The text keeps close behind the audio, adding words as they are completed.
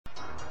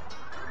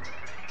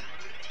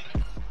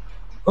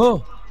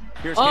Oh.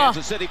 Here's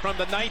Kansas City from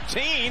the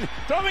 19,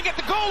 throwing at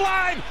the goal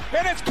line,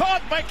 and it's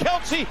caught by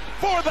Kelce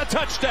for the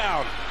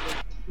touchdown.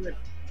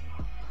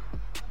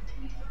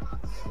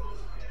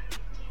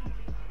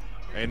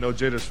 Ain't no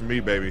jitters for me,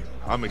 baby.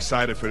 I'm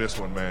excited for this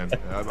one, man.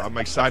 I'm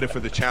excited for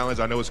the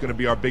challenge. I know it's going to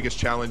be our biggest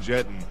challenge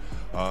yet,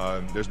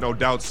 and there's no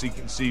doubt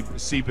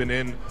seeping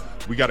in.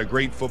 We got a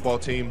great football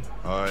team,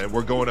 and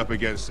we're going up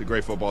against a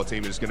great football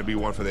team. It's going to be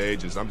one for the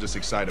ages. I'm just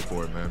excited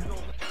for it, man.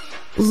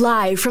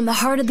 Live from the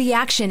heart of the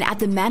action at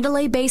the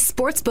Mandalay Bay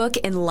Sportsbook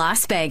in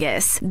Las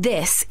Vegas,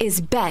 this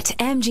is Bet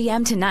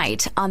MGM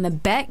Tonight on the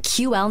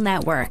BetQL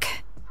Network.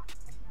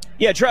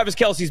 Yeah, Travis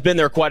Kelce's been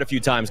there quite a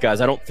few times,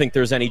 guys. I don't think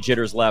there's any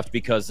jitters left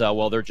because,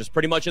 they're just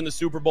pretty much in the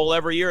Super Bowl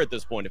every year at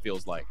this point, it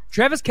feels like.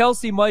 Travis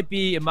Kelce might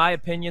be, in my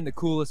opinion, the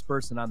coolest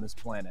person on this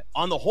planet.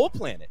 On the whole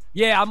planet?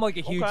 Yeah, I'm like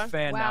a huge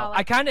fan now. Like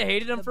I kind of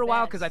hated him for a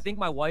while because I think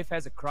my wife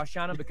has a crush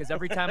on him because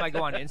every time I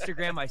go on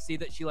Instagram, I see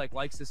that she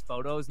likes his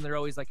photos, and they're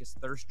always like his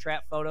thirst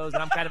trap photos,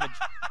 and I'm kind of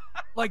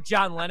like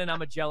John Lennon,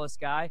 I'm a jealous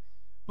guy.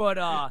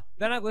 But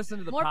then I listened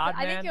to the pod,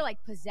 I man. think you're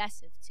like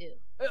possessive too.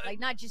 Like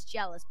not just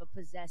jealous, but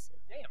possessive.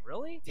 Damn,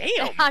 really?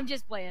 Damn. I'm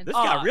just playing. This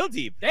got real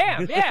deep.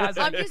 Damn, yeah.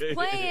 I'm just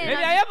playing.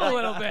 Maybe I am a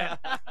little bit.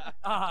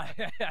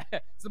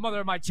 It's the mother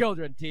of my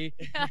children, T.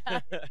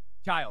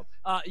 Child.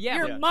 Yeah.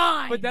 You're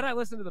mine. But then I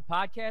listened to the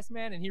podcast,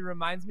 man, and he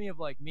reminds me of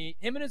like me.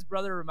 Him and his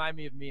brother remind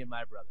me of me and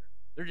my brother.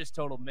 They're just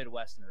total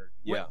Midwesterner.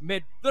 Yeah.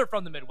 They're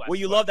from the Midwest. Well,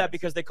 you love that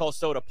because they call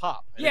soda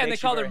pop. Yeah, and they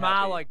call their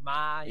ma like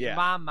ma. Yeah.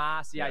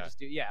 Ma. See, I just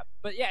do. Yeah.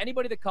 But yeah,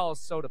 anybody that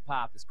calls soda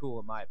pop is cool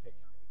in my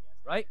opinion.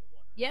 Right?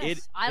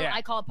 Yes.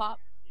 I call it pop.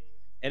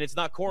 And it's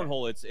not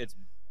cornhole, it's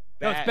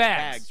bags.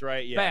 Bags,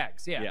 right? Yeah.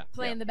 Bags, yeah.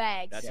 Playing the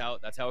bags. That's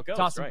how it goes.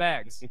 Tossing right?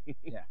 bags.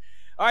 Yeah.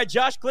 All right,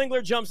 Josh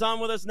Klinger jumps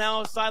on with us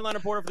now, sideline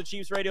reporter for the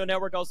Chiefs Radio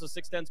Network, also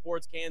 610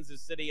 Sports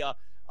Kansas City.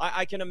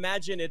 I can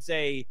imagine it's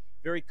a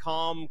very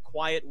calm,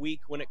 quiet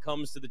week when it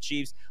comes to the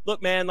Chiefs.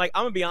 Look, man, I'm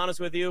going to be honest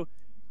with you.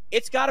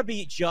 It's got to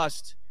be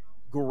just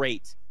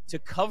great to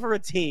cover a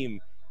team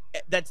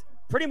that's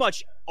pretty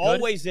much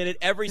always in it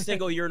every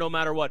single year, no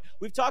matter what.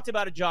 We've talked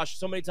about it, Josh,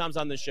 so many times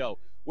on this show,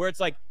 where it's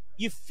like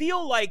you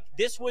feel like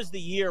this was the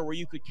year where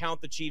you could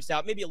count the Chiefs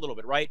out, maybe a little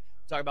bit, right?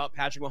 Talk about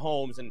Patrick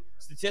Mahomes and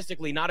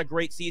statistically not a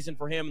great season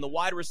for him and the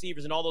wide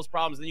receivers and all those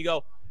problems. Then you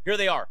go, here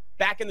they are,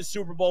 back in the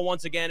Super Bowl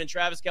once again, and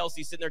Travis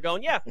Kelce sitting there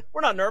going, yeah, we're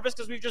not nervous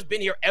because we've just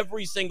been here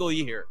every single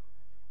year.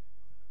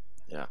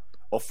 Yeah.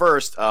 Well,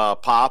 first,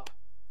 Pop,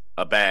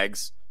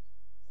 bags.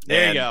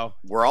 There you go.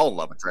 We're all in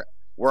love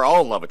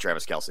with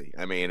Travis Kelce.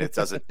 I mean, it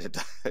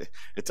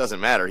doesn't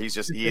matter. He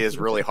is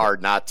really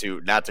hard not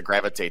to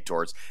gravitate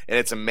towards. And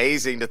it's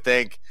amazing to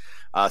think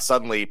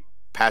suddenly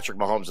Patrick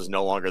Mahomes is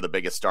no longer the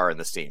biggest star in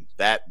this team.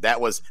 That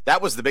was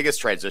the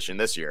biggest transition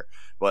this year.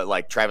 But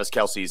like Travis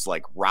Kelce's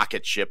like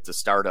rocket ship to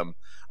stardom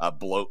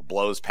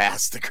blows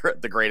past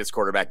the greatest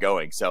quarterback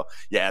going. So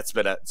yeah, it's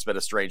been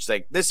a strange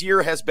thing. This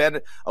year has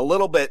been a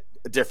little bit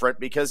different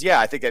because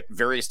I think at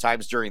various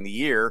times during the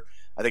year,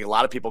 I think a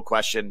lot of people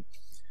question,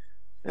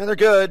 they're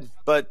good,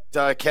 but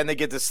can they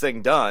get this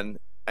thing done?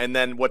 And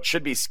then what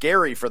should be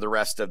scary for the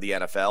rest of the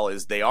NFL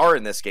is they are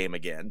in this game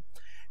again,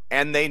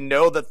 and they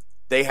know that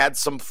they had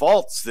some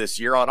faults this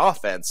year on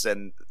offense,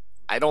 and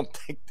I don't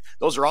think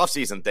those are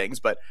off-season things,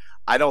 but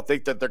I don't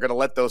think that they're going to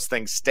let those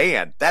things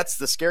stand. That's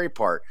the scary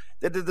part.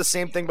 They did the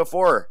same thing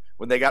before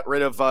when they got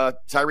rid of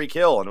Tyreek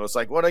Hill, and it was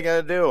like, what are they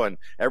going to do? And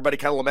everybody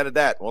kind of lamented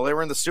that. Well, they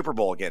were in the Super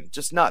Bowl again.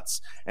 Just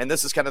nuts. And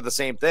this is kind of the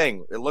same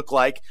thing. It looked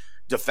like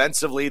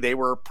defensively they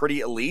were pretty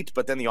elite,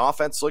 but then the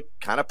offense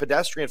looked kind of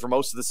pedestrian for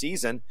most of the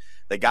season.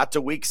 They got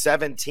to week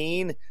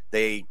 17.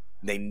 They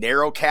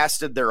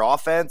narrow-casted their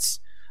offense,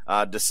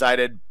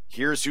 decided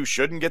here's who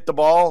shouldn't get the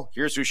ball,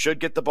 here's who should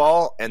get the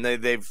ball, and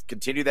they've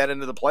continued that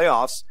into the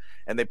playoffs,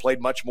 and they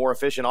played much more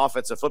efficient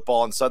offensive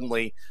football, and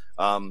suddenly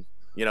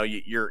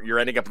you're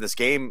ending up in this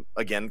game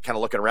again kind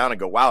of looking around and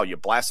go, wow, you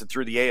blasted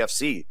through the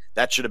AFC.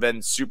 That should have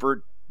been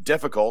super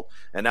difficult,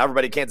 and now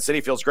everybody in Kansas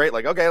City feels great,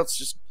 like, okay, let's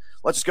just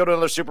go to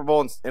another Super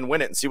Bowl and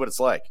win it and see what it's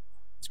like.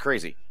 It's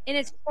crazy. And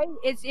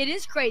it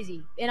is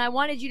crazy, and I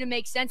wanted you to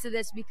make sense of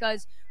this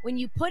because when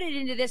you put it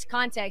into this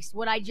context,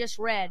 what I just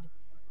read,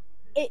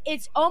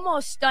 it's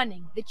almost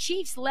stunning. The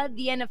Chiefs led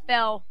the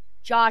NFL,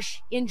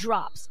 Josh, in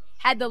drops,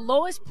 had the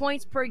lowest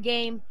points per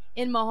game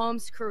in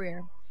Mahomes'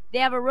 career. They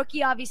have a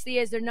rookie, obviously,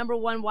 as their number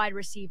one wide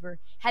receiver,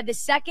 had the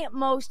second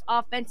most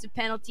offensive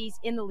penalties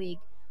in the league,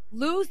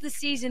 lose the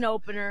season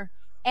opener,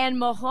 and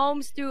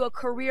Mahomes threw a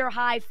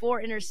career-high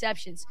 4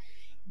 interceptions.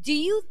 Do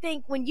you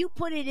think when you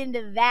put it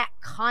into that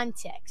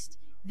context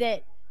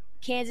that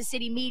Kansas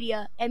City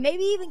media and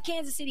maybe even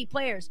Kansas City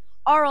players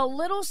are a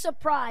little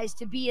surprised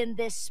to be in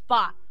this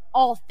spot,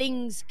 all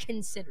things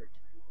considered?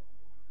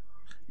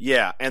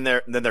 Yeah, and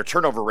their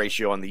turnover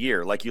ratio on the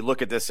year. Like you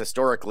look at this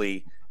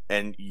historically,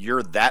 and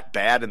you're that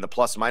bad in the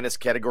plus-minus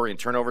category in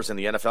turnovers in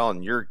the NFL,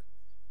 and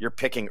you're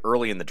picking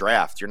early in the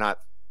draft. You're not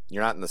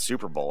in the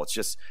Super Bowl. It's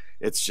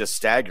just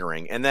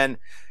staggering. And then,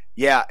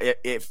 yeah,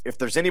 if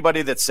there's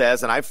anybody that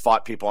says, and I've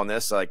fought people on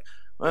this, like,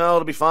 well,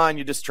 it'll be fine.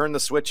 You just turn the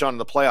switch on in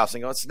the playoffs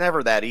and go, it's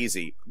never that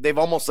easy. They've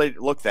almost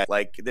looked at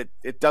like that.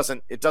 It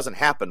doesn't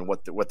happen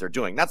what they're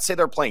doing. Not to say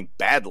they're playing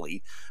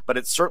badly, but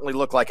it certainly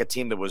looked like a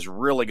team that was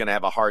really going to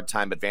have a hard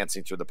time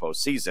advancing through the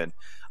postseason,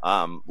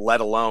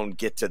 let alone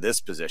get to this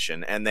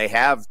position. And they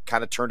have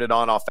kind of turned it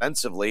on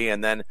offensively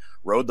and then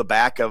rode the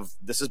back of,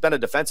 this has been a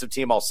defensive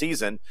team all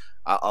season.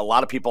 A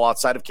lot of people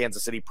outside of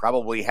Kansas City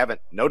probably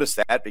haven't noticed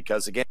that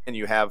because, again,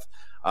 you have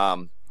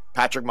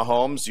Patrick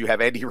Mahomes, you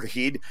have Andy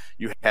Reid,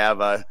 you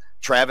have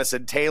Travis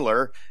and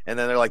Taylor, and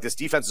then they're like, this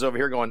defense is over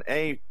here going,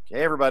 hey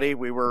everybody,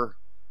 we were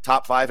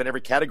top 5 in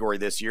every category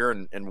this year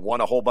and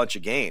won a whole bunch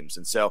of games.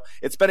 And so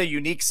it's been a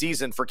unique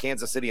season for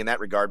Kansas City in that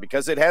regard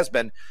because it has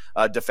been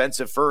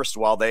defensive first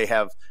while they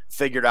have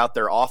figured out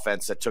their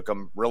offense that took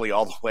them really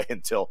all the way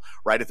until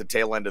right at the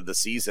tail end of the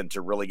season to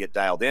really get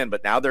dialed in.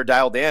 But now they're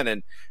dialed in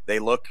and they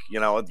look,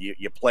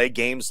 you play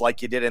games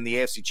like you did in the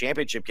AFC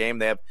Championship game.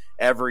 They have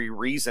every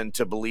reason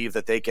to believe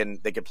that they can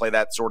play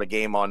that sort of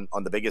game on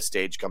the biggest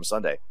stage come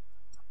Sunday.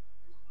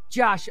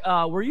 Josh,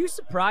 were you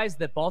surprised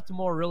that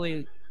Baltimore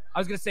really, I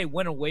was going to say,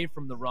 went away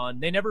from the run?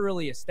 They never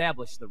really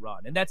established the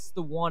run. And that's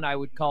the one I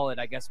would call it,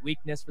 I guess,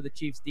 weakness for the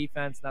Chiefs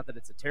defense. Not that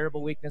it's a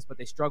terrible weakness, but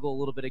they struggle a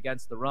little bit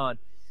against the run.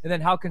 And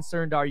then how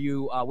concerned are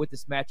you with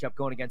this matchup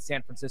going against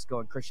San Francisco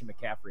and Christian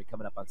McCaffrey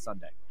coming up on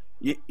Sunday?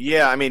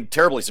 Yeah, I mean,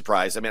 terribly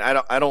surprised. I mean,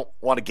 I don't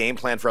want to game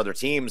plan for other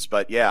teams,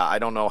 but yeah, I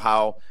don't know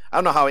how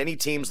any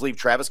teams leave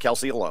Travis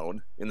Kelce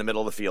alone in the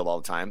middle of the field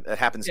all the time. That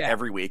happens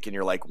every week, and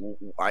you're like,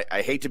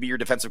 I hate to be your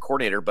defensive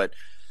coordinator, but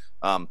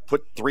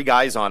put 3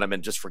 guys on him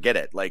and just forget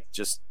it. Like,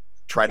 just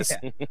try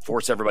to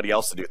force everybody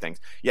else to do things.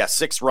 Yeah,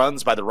 6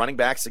 runs by the running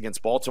backs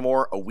against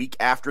Baltimore a week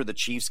after the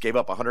Chiefs gave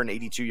up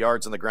 182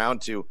 yards on the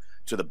ground to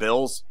the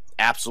Bills.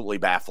 Absolutely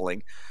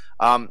baffling.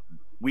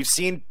 We've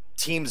seen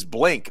teams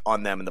blink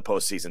on them in the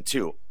postseason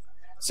too.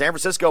 San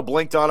Francisco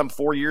blinked on them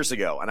 4 years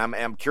ago, and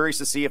I'm curious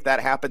to see if that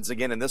happens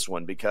again in this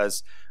one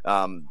because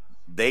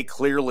they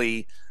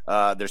clearly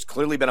there's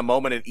clearly been a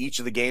moment in each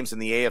of the games in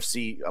the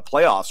AFC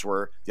playoffs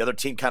where the other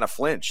team kind of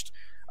flinched.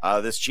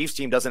 This Chiefs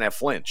team doesn't have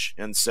flinch,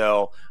 and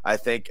so I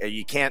think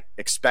you can't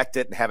expect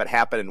it and have it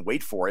happen and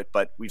wait for it,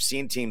 but we've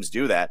seen teams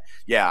do that.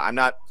 Yeah, I'm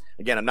not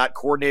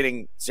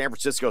coordinating San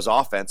Francisco's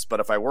offense, but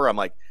if I were, I'm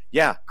like,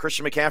 yeah,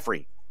 Christian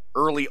McCaffrey,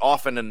 early,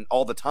 often, and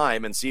all the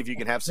time, and see if you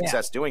can have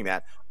success doing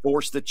that.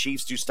 Force the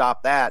Chiefs to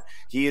stop that.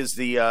 He is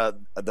the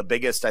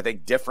biggest, I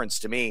think, difference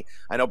to me.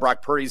 I know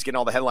Brock Purdy's getting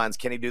all the headlines.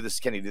 Can he do this?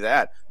 Can he do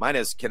that? Mine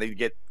is, can they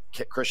get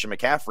Christian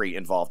McCaffrey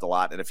involved a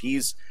lot? And if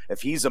he's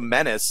a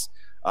menace,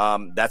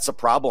 that's a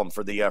problem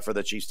for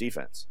the Chiefs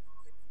defense.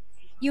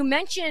 You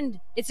mentioned,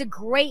 it's a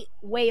great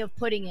way of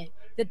putting it,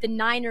 that the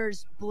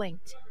Niners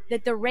blinked,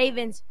 that the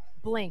Ravens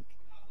blink.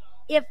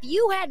 If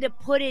you had to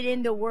put it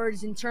into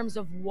words in terms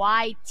of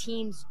why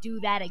teams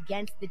do that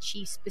against the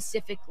Chiefs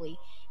specifically,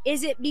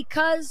 is it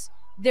because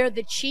they're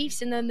the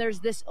Chiefs and then there's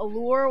this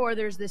allure or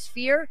there's this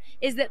fear?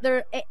 Is that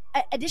there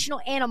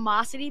additional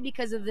animosity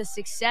because of the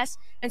success,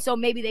 and so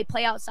maybe they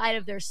play outside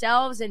of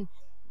themselves and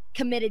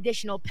commit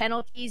additional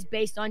penalties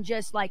based on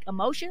just like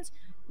emotions?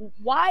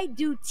 Why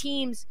do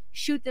teams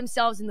shoot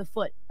themselves in the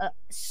foot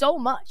so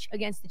much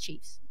against the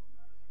Chiefs?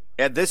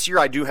 And this year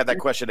I do have that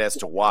question as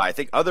to why. I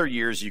think other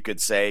years you could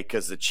say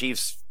because the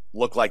Chiefs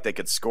looked like they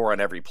could score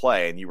on every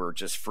play and you were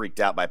just freaked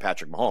out by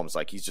Patrick Mahomes.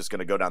 Like, he's just going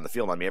to go down the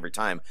field on me every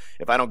time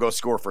if I don't go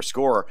score for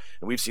score.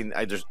 And we've seen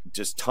there's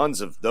just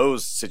tons of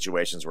those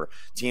situations where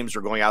teams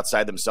are going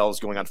outside themselves,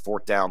 going on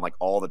 4th down like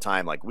all the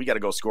time. Like, we got to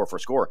go score for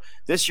score.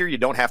 This year you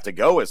don't have to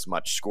go as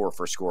much score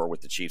for score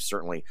with the Chiefs,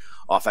 certainly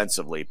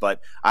offensively.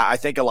 But I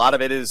think a lot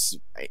of it is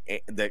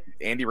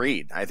Andy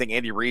Reid. I think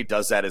Andy Reid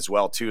does that as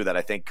well too, that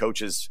I think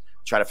coaches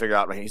try to figure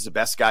out, he's the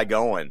best guy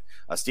going.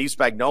 Steve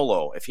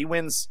Spagnuolo, if he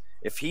wins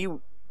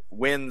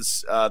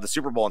the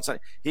Super Bowl on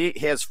Sunday, he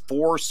has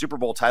 4 Super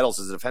Bowl titles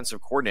as a defensive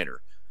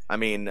coordinator. I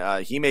mean,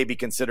 he may be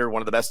considered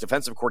one of the best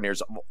defensive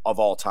coordinators of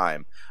all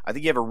time. I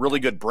think you have a really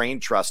good brain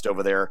trust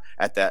over there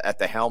at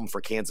the helm for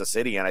Kansas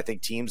City, and I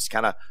think teams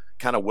kind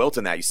of wilt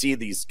in that. You see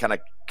these kind of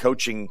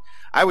coaching.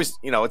 I always,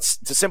 it's,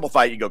 to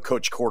simplify it, you go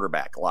coach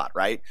quarterback a lot,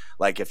 right?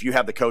 Like, if you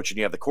have the coach and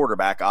you have the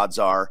quarterback, odds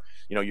are,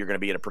 you're going to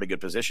be in a pretty good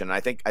position. And I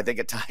think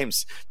at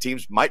times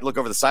teams might look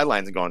over the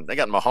sidelines and going, they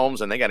got Mahomes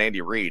and they got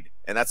Andy Reid,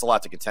 and that's a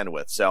lot to contend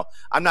with. So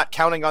I'm not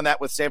counting on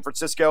that with San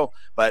Francisco,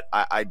 but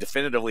I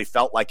definitively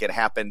felt like it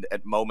happened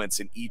at moments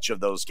in each of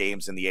those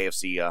games in the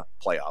AFC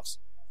playoffs.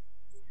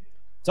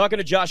 Talking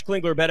to Josh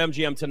Klinger,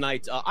 BetMGM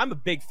tonight. I'm a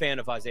big fan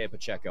of Isaiah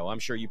Pacheco. I'm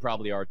sure you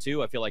probably are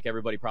too. I feel like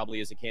everybody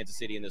probably is at Kansas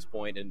City in this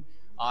point. And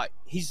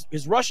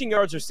his rushing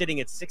yards are sitting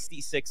at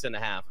 66.5.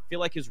 I feel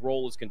like his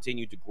role has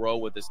continued to grow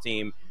with this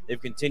team. They've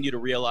continued to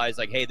realize,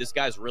 like, hey, this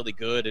guy's really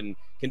good and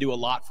can do a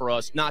lot for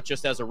us, not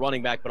just as a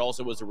running back, but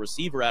also as a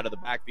receiver out of the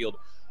backfield.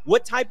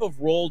 What type of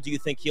role do you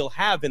think he'll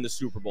have in the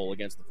Super Bowl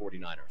against the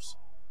 49ers?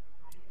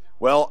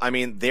 Well, I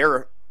mean,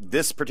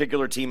 this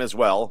particular team as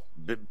well,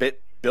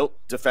 built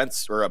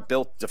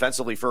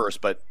defensively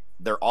first, but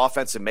their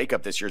offensive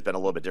makeup this year has been a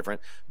little bit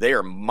different. They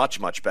are much,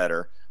 much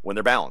better when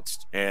they're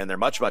balanced, and they're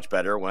much, much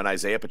better when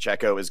Isaiah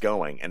Pacheco is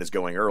going and is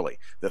going early.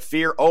 The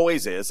fear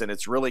always is, and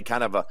it's really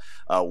kind of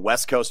a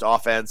West Coast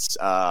offense,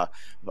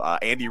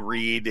 Andy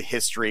Reid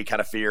history kind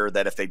of fear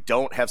that if they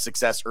don't have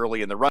success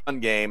early in the run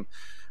game,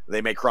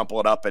 they may crumple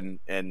it up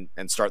and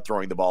start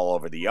throwing the ball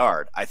over the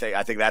yard. I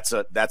think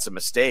that's a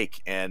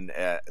mistake, and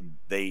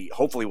they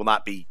hopefully will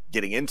not be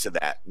getting into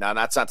that. Now,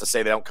 that's not to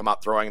say they don't come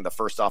out throwing the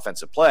first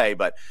offensive play,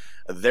 but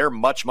they're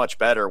much, much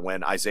better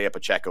when Isaiah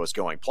Pacheco is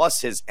going.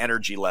 Plus his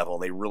energy level,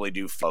 they really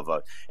do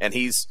feel. And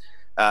he's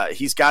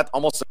got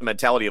almost the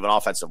mentality of an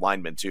offensive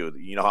lineman too.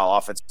 You know how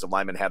offensive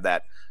linemen have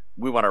that,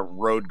 we want to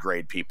road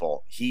grade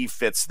people. He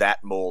fits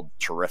that mold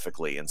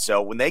terrifically. And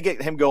so when they get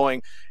him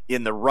going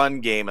in the run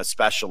game,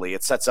 especially,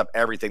 it sets up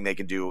everything they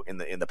can do in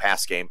the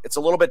pass game. It's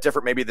a little bit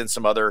different maybe than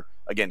some other,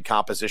 again,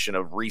 composition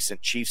of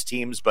recent Chiefs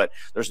teams, but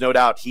there's no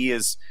doubt he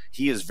is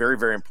very,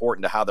 very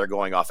important to how they're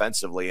going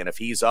offensively. And if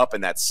he's up in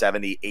that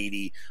 70,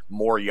 80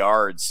 more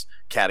yards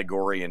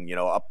category and,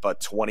 up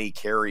 20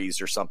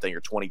 carries or something,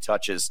 or 20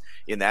 touches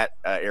in that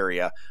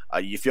area,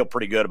 you feel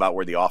pretty good about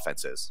where the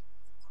offense is.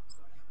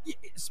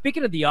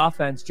 Speaking of the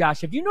offense, Josh,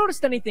 have you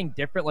noticed anything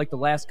different like the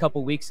last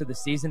couple weeks of the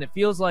season? It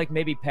feels like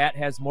maybe Pat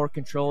has more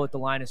control at the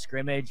line of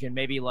scrimmage and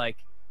maybe like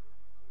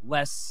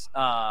less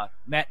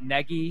Matt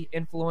Nagy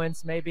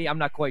influence maybe. I'm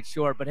not quite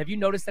sure. But have you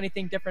noticed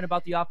anything different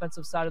about the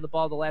offensive side of the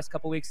ball the last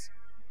couple weeks?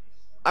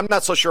 I'm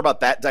not so sure about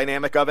that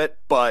dynamic of it,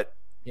 but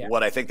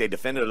what I think they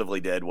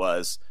definitively did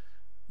was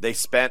they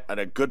spent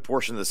a good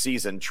portion of the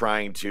season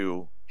trying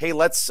to, hey,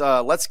 let's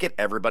get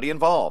everybody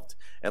involved.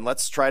 And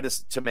let's try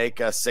to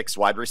make 6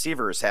 wide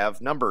receivers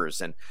have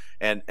numbers,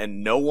 and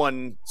no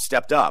one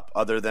stepped up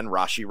other than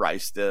Rashee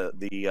Rice,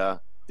 the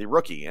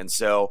rookie. And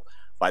so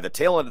by the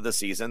tail end of the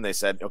season, they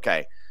said,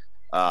 okay,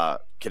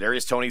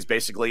 Kadarius Toney's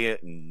basically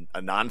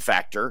a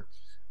non-factor.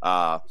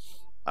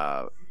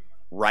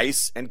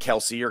 Rice and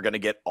Kelsey are going to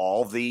get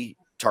all the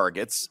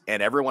targets,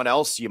 and everyone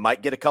else, you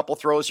might get a couple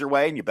throws your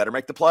way, and you better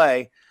make the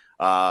play.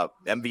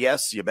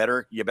 MVS, you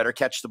better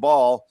catch the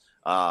ball.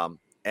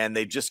 And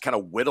they just kind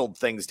of whittled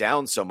things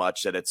down so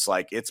much that it's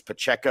like it's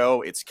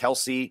Pacheco, it's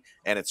Kelsey,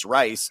 and it's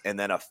Rice, and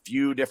then a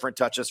few different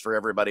touches for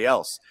everybody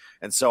else.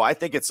 And so I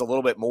think it's a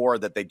little bit more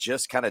that they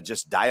just kind of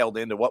just dialed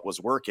into what was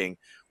working,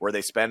 where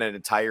they spent an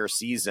entire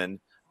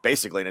season,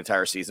 basically an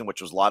entire season,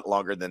 which was a lot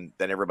longer than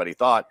everybody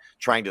thought,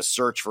 trying to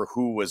search for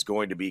who was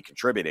going to be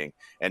contributing,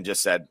 and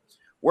just said,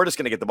 we're just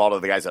going to get the ball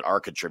to the guys that are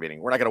contributing.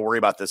 We're not going to worry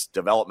about this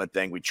development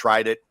thing. We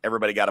tried it.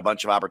 Everybody got a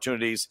bunch of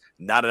opportunities.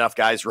 Not enough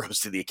guys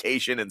rose to the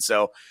occasion. And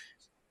so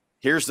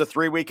here's the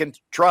 3 we can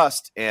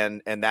trust,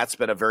 and that's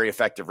been a very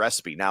effective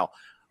recipe. Now,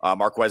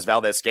 Marquez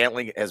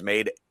Valdez-Scantling has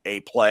made a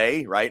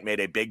play, right?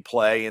 Made a big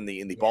play in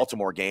the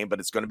Baltimore game,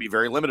 but it's going to be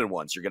very limited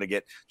ones. You're going to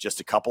get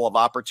just a couple of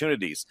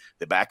opportunities.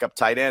 The backup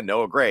tight end,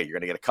 Noah Gray, you're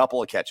going to get a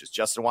couple of catches.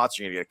 Justin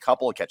Watson, you're going to get a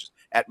couple of catches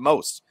at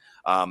most.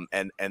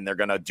 And they're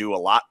going to do a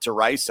lot to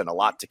Rice and a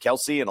lot to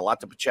Kelsey and a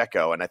lot to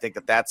Pacheco. And I think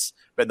that's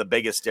been the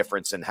biggest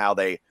difference in how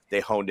they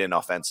honed in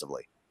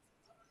offensively.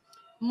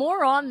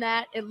 More on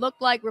that, it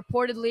looked like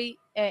reportedly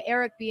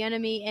Eric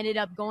Bieniemy ended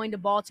up going to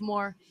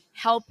Baltimore,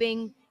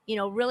 helping,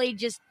 really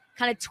just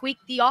kind of tweak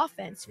the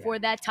offense for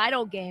that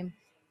title game.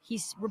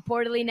 He's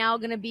reportedly now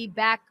going to be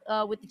back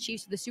with the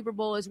Chiefs for the Super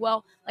Bowl as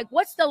well. Like,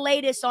 what's the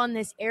latest on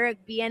this Eric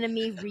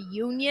Bieniemy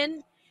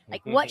reunion?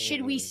 Like, what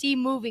should we see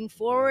moving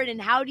forward, and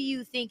how do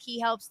you think he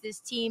helps this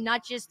team,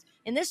 not just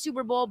in this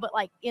Super Bowl, but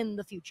like in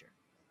the future?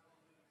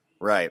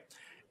 Right.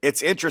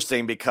 It's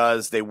interesting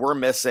because they were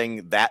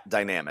missing that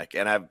dynamic,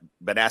 and I've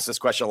been asked this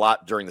question a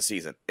lot during the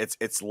season.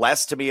 It's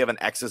less to me of an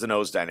X's and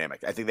O's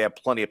dynamic. I think they have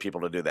plenty of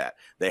people to do that.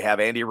 They have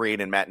Andy Reid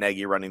and Matt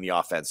Nagy running the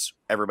offense.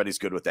 Everybody's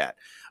good with that.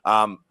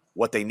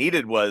 What they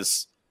needed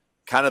was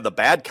kind of the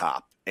bad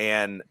cop,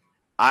 and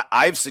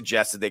I've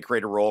suggested they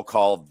create a role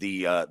called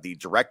the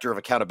director of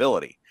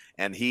accountability,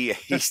 and he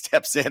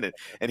steps in,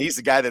 and he's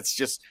the guy that's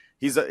just –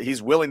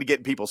 He's willing to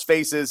get in people's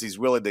faces. He's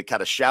willing to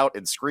kind of shout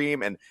and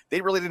scream, and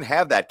they really didn't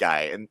have that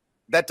guy. And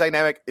that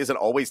dynamic isn't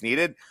always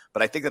needed,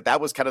 but I think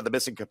that was kind of the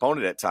missing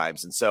component at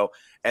times.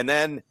 And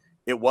then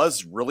it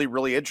was really,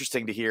 really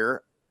interesting to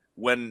hear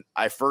when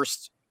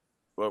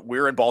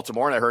we were in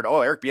Baltimore and I heard,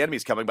 Eric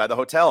Bieniemy's coming by the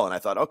hotel, and I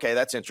thought, okay,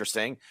 that's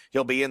interesting.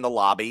 He'll be in the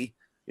lobby,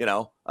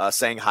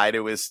 saying hi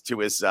to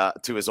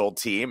his old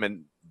team,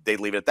 and they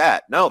leave it at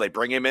that. No, they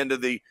bring him into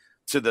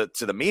to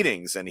the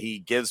meetings, and he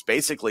gives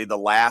basically the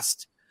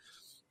last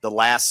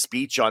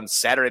speech on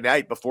Saturday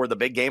night before the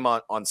big game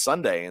on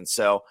Sunday. And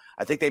so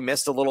I think they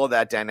missed a little of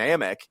that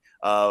dynamic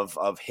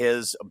of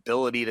his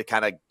ability to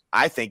kind of,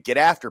 I think, get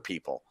after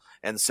people.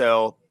 And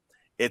so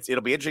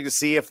it'll be interesting to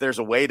see if there's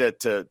a way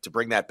to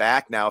bring that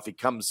back. Now, if he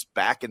comes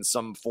back in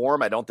some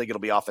form, I don't think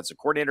it'll be offensive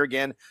coordinator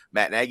again.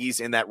 Matt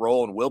Nagy's in that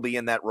role and will be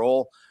in that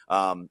role.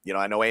 I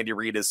know Andy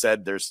Reid has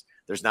said there's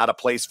not a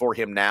place for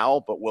him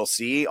now, but we'll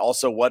see.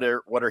 Also, what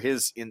are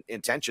his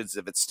intentions?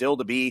 If it's still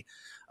to be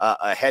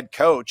a head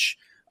coach,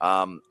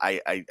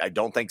 I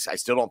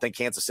still don't think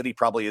Kansas City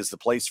probably is the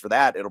place for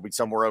that. It'll be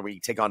somewhere where we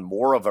take on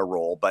more of a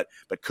role, but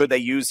could they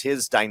use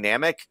his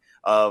dynamic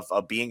of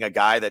being a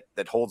guy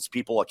that holds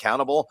people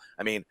accountable?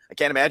 I mean, I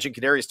can't imagine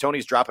Kadarius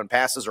Toney's dropping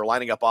passes or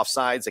lining up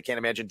offsides. I can't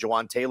imagine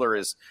Jawan Taylor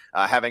is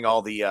having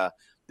all the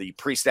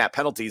pre-snap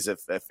penalties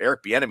if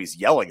Eric Bieniemy's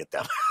yelling at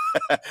them.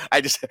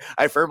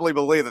 I firmly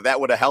believe that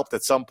would have helped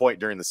at some point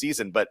during the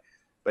season, but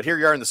here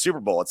you are in the Super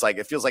Bowl.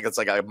 It feels like it's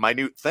like a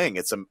minute thing.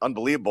 It's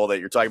unbelievable that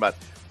you're talking about,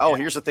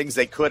 here's the things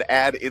they could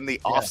add in the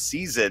off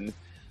season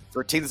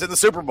for a team that's in the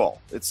Super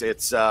Bowl. It's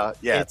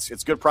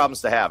good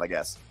problems to have, I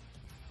guess.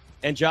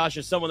 And Josh,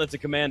 as someone that's a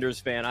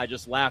Commanders fan, I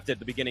just laughed at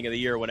the beginning of the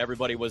year when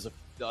everybody was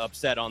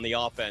upset on the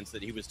offense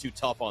that he was too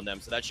tough on them.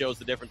 So that shows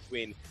the difference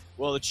between,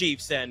 the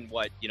Chiefs and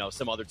what,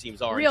 some other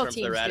teams are Real in terms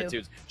of their teams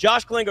attitudes.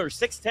 Josh Klinger,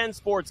 610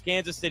 Sports,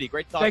 Kansas City.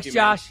 Great to talk Thanks, to you,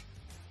 man. Josh.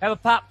 Have a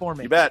pop for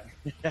me. You bet.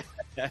 I'm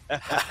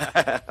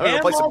going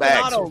to play some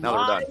bags now that we're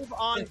done. Live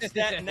on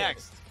set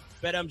next.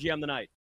 BetMGM tonight.